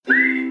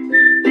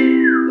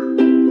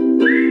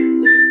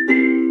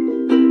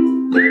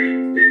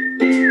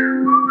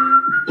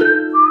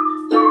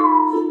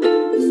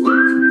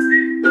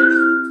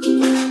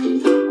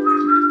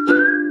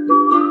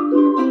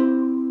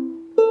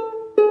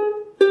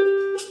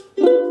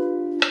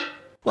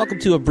Welcome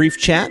to a brief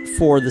chat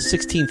for the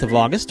 16th of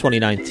August,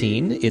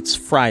 2019. It's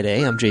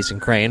Friday. I'm Jason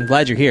Crane.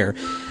 Glad you're here.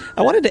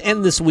 I wanted to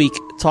end this week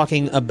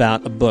talking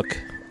about a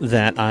book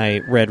that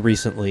I read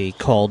recently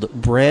called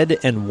Bread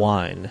and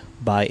Wine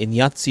by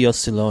Ignazio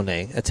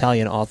Silone,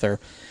 Italian author.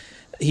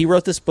 He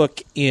wrote this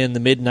book in the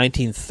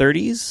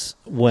mid-1930s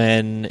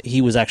when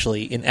he was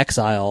actually in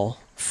exile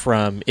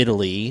from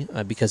Italy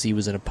because he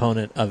was an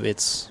opponent of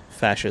its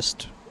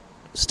fascist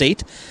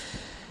state.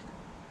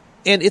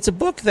 And it's a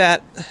book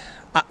that...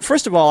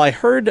 First of all, I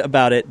heard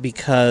about it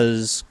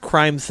because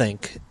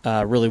CrimeThink,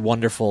 a really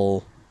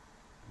wonderful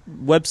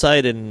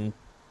website and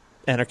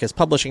anarchist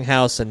publishing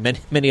house and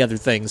many other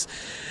things,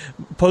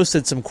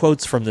 posted some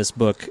quotes from this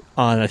book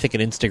on, I think, an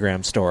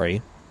Instagram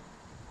story.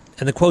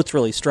 And the quotes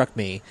really struck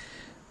me.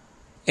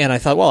 And I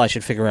thought, well, I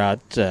should figure out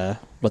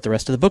what the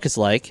rest of the book is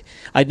like.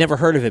 I'd never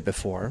heard of it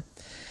before.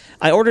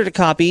 I ordered a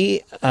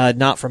copy,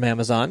 not from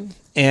Amazon.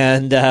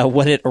 And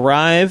when it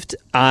arrived,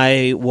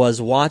 I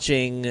was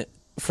watching...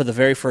 for the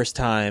very first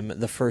time,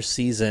 the first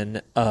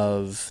season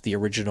of the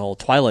original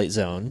Twilight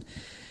Zone.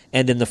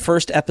 And in the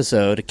first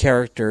episode, a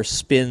character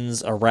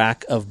spins a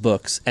rack of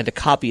books, and a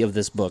copy of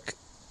this book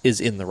is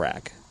in the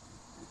rack.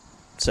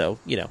 So,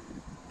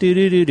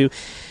 do-do-do-do.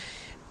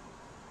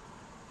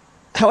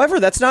 However,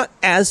 that's not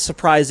as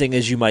surprising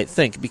as you might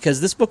think, because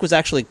this book was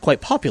actually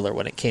quite popular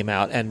when it came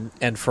out,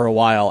 and for a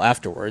while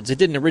afterwards. It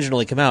didn't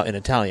originally come out in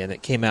Italian.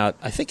 It came out,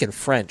 I think, in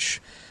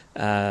French,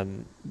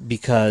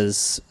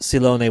 because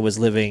Silone was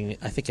living,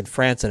 I think, in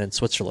France and in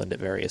Switzerland at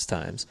various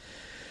times.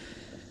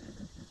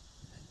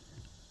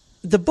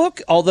 The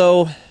book,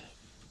 although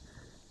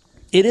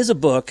it is a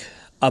book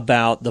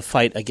about the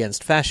fight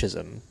against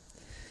fascism,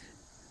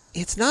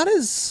 it's not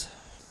as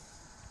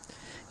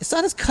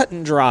cut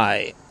and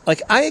dry.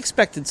 Like, I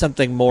expected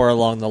something more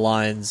along the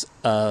lines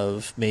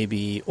of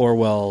maybe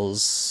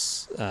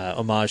Orwell's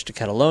homage to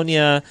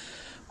Catalonia,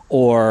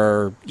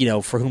 or,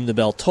 For Whom the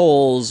Bell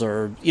Tolls,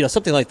 or,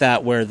 something like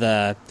that,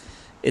 where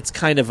it's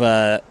kind of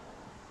an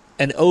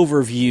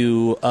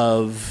overview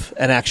of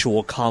an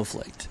actual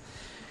conflict.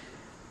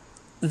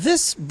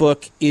 This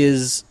book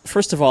is,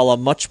 first of all, a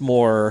much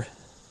more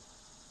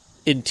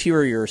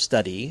interior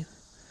study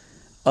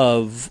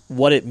of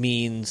what it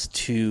means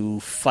to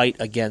fight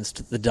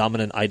against the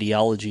dominant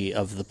ideology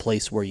of the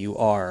place where you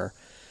are,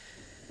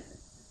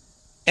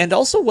 and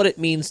also what it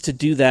means to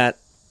do that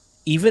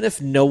even if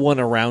no one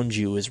around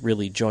you is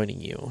really joining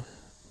you.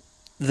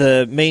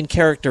 The main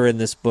character in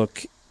this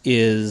book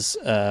is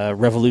a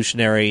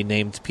revolutionary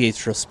named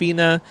Pietro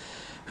Spina,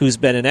 who's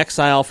been in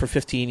exile for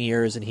 15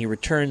 years, and he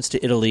returns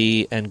to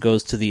Italy and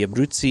goes to the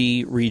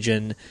Abruzzi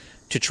region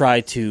to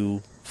try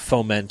to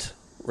foment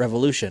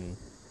revolution.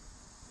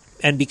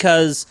 And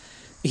because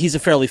he's a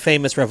fairly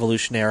famous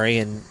revolutionary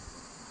and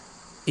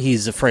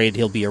he's afraid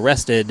he'll be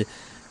arrested,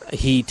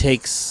 he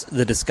takes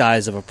the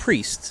disguise of a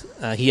priest.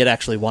 He had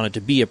actually wanted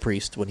to be a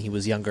priest when he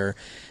was younger.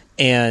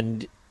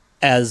 And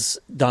as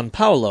Don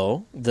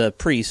Paolo, the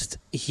priest,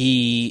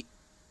 he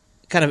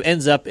kind of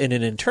ends up in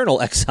an internal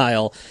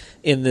exile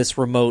in this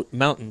remote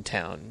mountain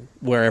town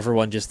where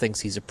everyone just thinks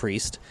he's a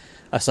priest,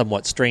 a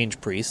somewhat strange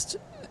priest.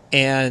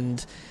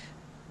 And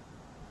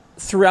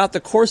throughout the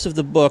course of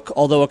the book,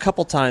 although a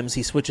couple times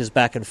he switches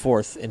back and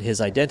forth in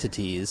his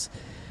identities,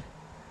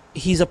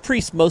 he's a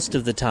priest most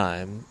of the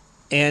time.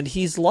 And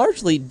he's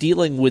largely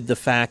dealing with the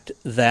fact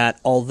that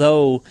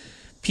although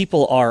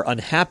people are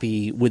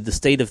unhappy with the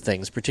state of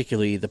things,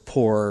 particularly the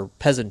poor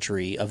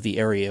peasantry of the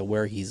area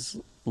where he's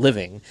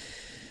living,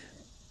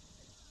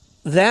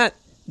 that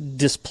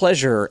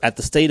displeasure at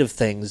the state of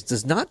things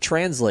does not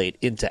translate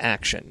into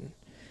action.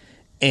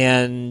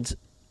 And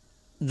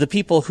the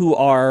people who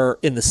are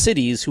in the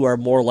cities who are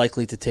more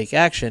likely to take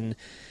action,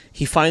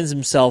 he finds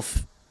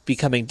himself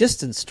becoming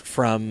distanced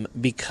from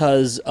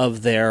because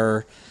of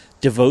their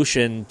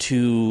devotion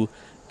to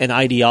an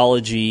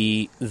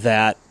ideology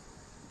that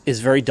is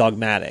very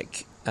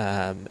dogmatic.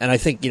 And I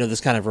think,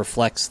 this kind of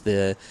reflects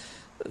the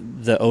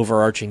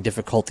overarching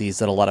difficulties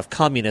that a lot of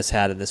communists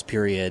had in this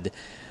period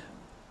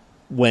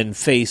when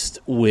faced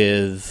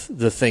with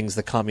the things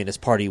the Communist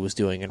Party was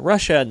doing in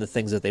Russia and the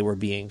things that they were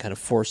being kind of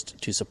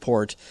forced to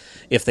support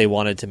if they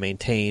wanted to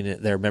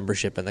maintain their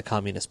membership in the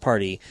Communist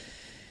Party.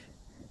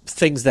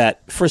 Things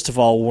that, first of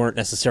all, weren't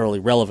necessarily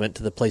relevant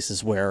to the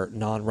places where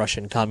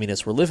non-Russian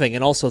communists were living,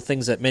 and also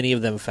things that many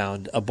of them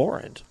found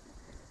abhorrent.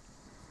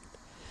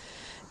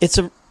 It's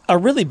a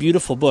really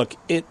beautiful book.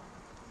 It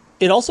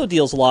also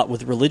deals a lot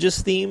with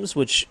religious themes,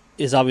 which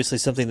is obviously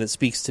something that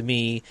speaks to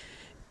me,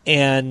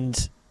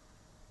 and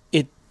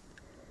it,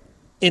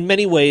 in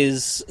many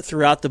ways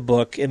throughout the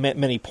book, in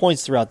many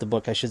points throughout the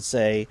book, I should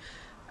say,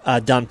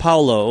 Don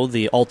Paolo,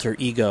 the alter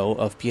ego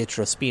of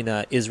Pietro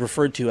Spina, is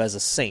referred to as a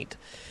saint.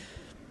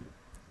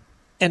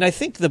 And I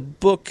think the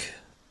book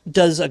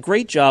does a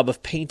great job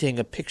of painting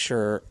a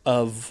picture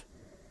of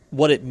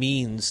what it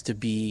means to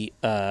be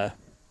a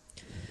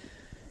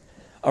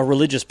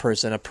religious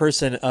person, a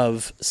person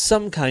of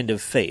some kind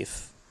of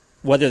faith,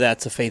 whether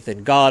that's a faith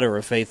in God or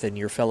a faith in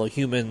your fellow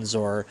humans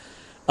or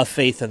a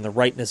faith in the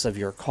rightness of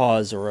your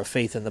cause or a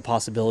faith in the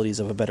possibilities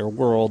of a better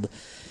world.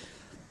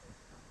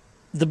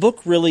 The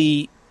book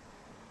really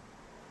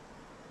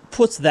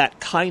puts that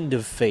kind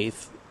of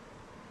faith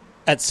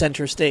at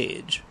center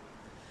stage.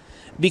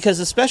 Because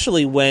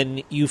especially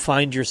when you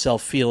find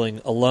yourself feeling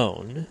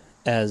alone,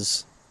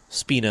 as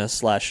Spina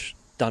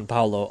 / Don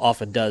Paolo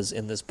often does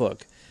in this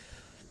book,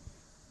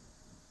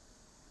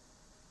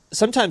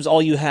 sometimes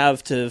all you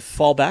have to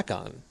fall back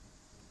on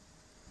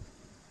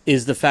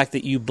is the fact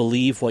that you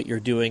believe what you're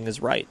doing is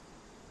right.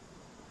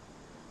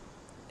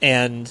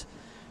 And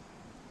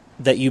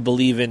that you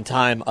believe in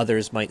time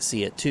others might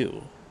see it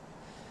too.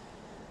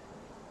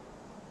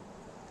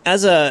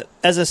 As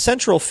a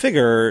central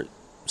figure,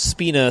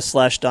 Spina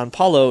 / Don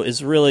Paolo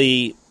is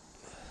really...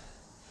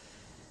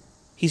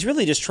 he's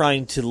really just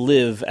trying to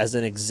live as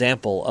an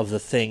example of the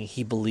thing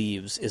he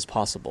believes is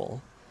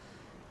possible.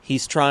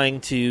 He's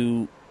trying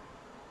to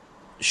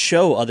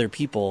show other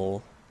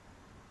people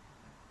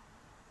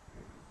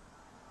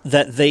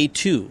that they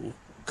too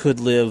could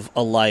live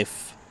a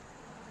life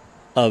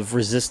of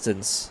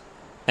resistance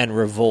and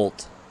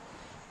revolt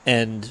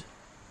and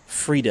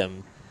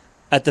freedom,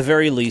 at the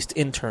very least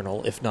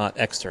internal, if not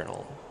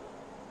external.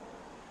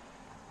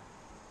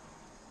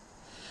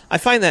 I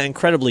find that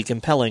incredibly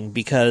compelling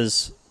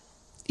because,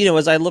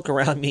 as I look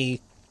around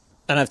me,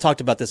 and I've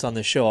talked about this on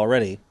this show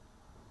already,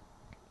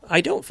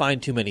 I don't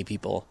find too many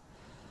people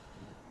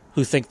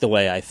who think the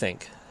way I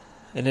think.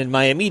 And in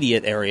my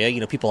immediate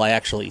area, people I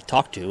actually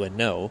talk to and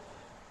know,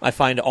 I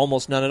find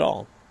almost none at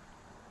all.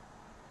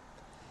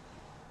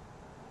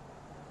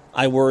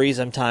 I worry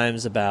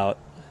sometimes about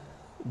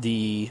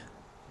the,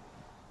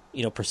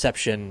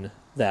 perception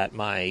that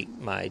my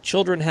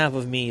children have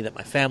of me, that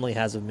my family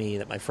has of me,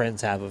 that my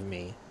friends have of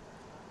me.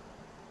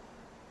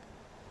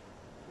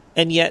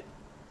 And yet,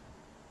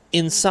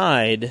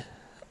 inside,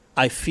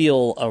 I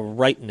feel a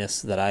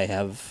rightness that I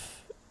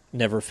have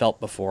never felt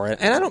before.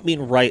 And I don't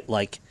mean right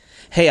like,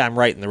 hey, I'm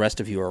right and the rest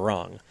of you are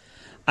wrong.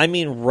 I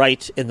mean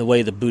right in the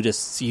way the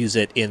Buddhists use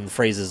it in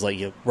phrases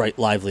like right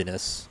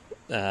liveliness,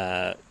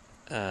 right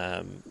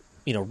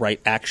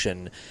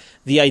action.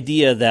 The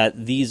idea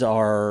that these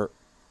are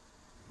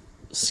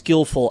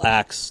skillful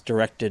acts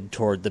directed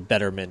toward the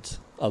betterment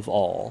of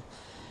all.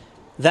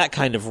 That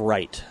kind of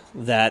right,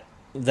 that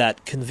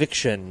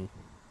conviction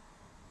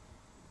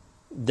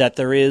that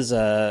there is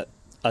a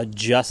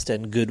just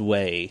and good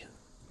way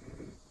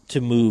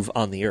to move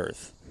on the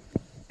earth.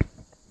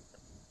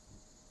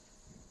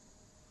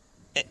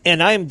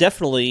 And I am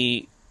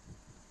definitely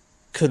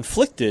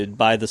conflicted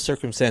by the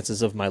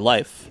circumstances of my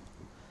life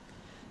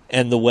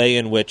and the way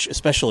in which,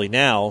 especially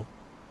now,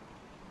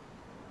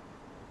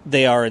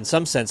 they are in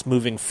some sense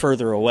moving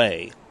further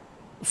away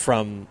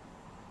from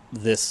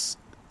this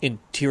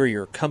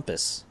interior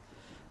compass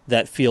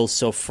that feels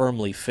so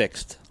firmly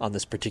fixed on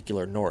this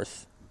particular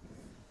north.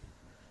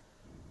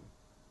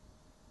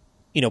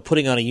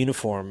 Putting on a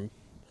uniform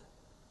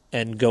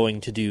and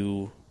going to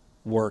do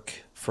work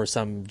for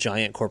some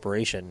giant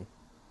corporation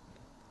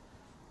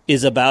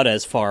is about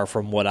as far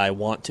from what I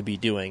want to be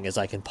doing as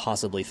I can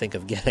possibly think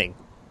of getting.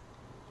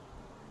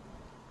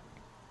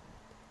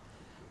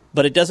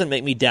 But it doesn't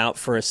make me doubt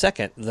for a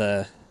second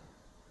the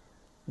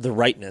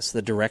rightness,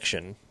 the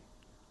direction.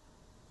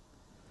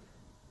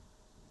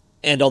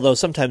 And although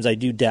sometimes I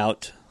do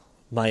doubt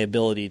my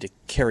ability to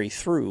carry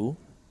through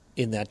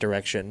in that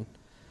direction,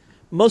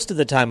 most of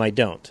the time I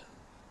don't.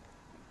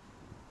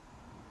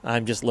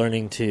 I'm just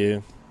learning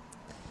to,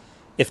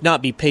 if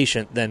not be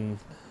patient, then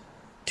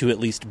to at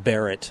least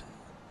bear it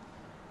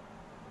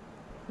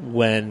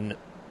when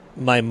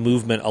my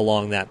movement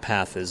along that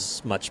path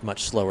is much,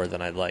 much slower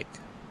than I'd like.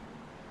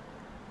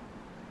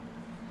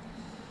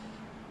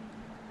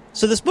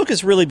 So this book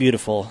is really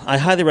beautiful. I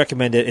highly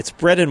recommend it. It's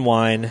Bread and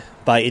Wine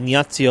by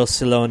Ignazio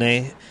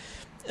Silone.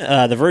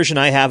 The version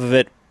I have of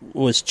it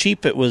was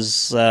cheap. It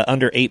was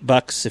under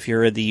 $8 if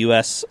you're in the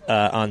U.S.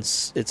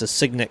 It's a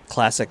Signet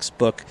Classics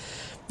book.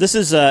 This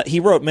is he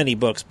wrote many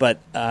books, but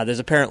there's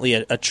apparently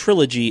a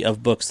trilogy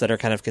of books that are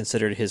kind of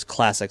considered his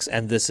classics,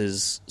 and this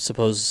is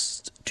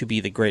supposed to be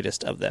the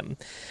greatest of them.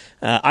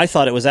 I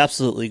thought it was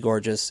absolutely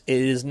gorgeous.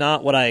 It is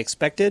not what I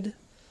expected.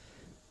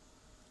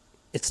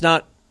 It's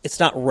not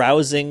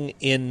rousing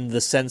in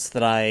the sense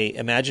that I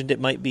imagined it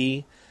might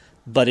be,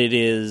 but it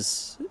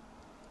is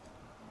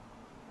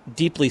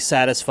deeply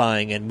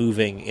satisfying and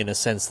moving in a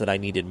sense that I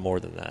needed more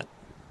than that.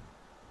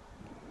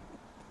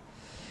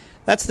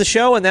 That's the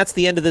show, and that's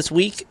the end of this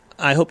week.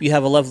 I hope you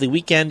have a lovely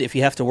weekend. If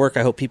you have to work,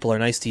 I hope people are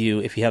nice to you.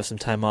 If you have some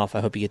time off,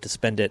 I hope you get to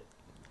spend it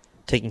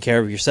taking care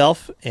of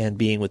yourself and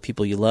being with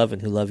people you love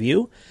and who love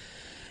you.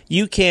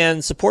 You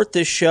can support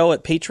this show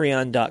at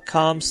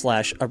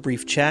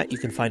patreon.com/abriefchat. You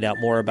can find out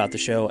more about the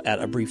show at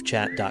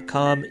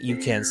abriefchat.com. You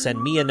can send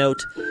me a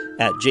note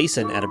at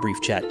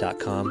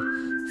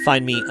jason@abriefchat.com.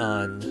 Find me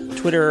on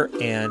Twitter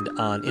and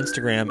on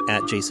Instagram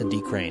at Jason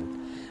D. Crane.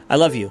 I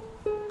love you.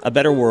 A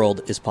better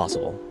world is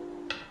possible.